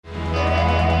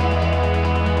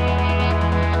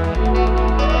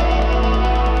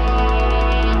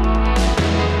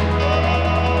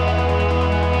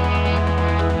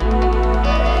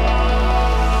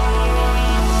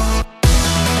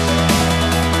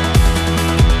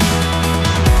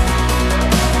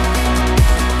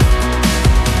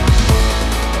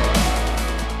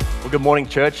Good morning,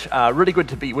 church. Really good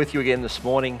to be with you again this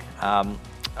morning.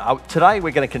 Today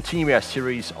we're going to continue our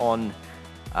series on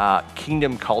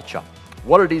kingdom culture.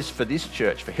 What it is for this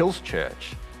church, for Hills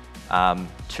Church,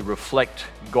 to reflect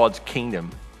God's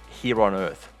kingdom here on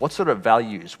earth. What sort of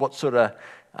values, what sort of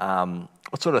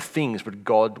things would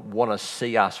God want to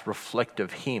see us reflect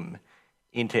of Him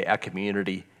into our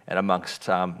community and amongst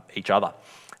each other?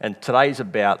 And today's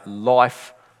about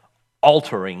life-altering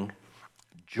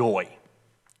joy.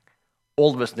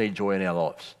 All of us need joy in our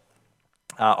lives.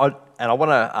 I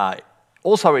want to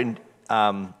also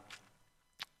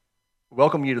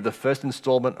welcome you to the first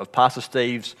installment of Pastor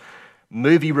Steve's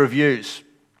movie reviews.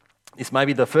 This may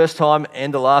be the first time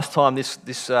and the last time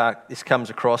this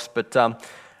comes across, but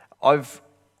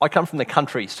I come from the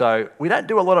country, so we don't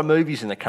do a lot of movies in the